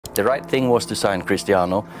The right thing was to sign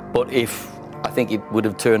Cristiano, but I think it would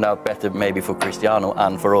have turned out better maybe for Cristiano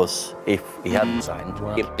and for us if he hadn't signed.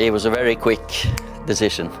 Wow. It was a very quick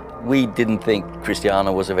decision. We didn't think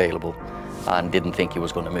Cristiano was available and didn't think he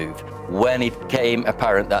was going to move. When it became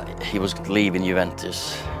apparent that he was leaving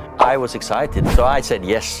Juventus, I was excited. So I said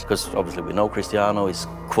yes, because obviously we know Cristiano is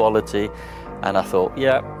quality. And I thought,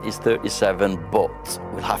 yeah, he's 37, but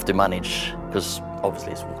we'll have to manage, because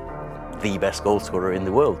obviously he's the best goal scorer in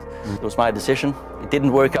the world. It was my decision. It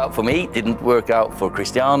didn't work out for me, it didn't work out for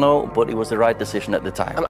Cristiano, but it was the right decision at the time.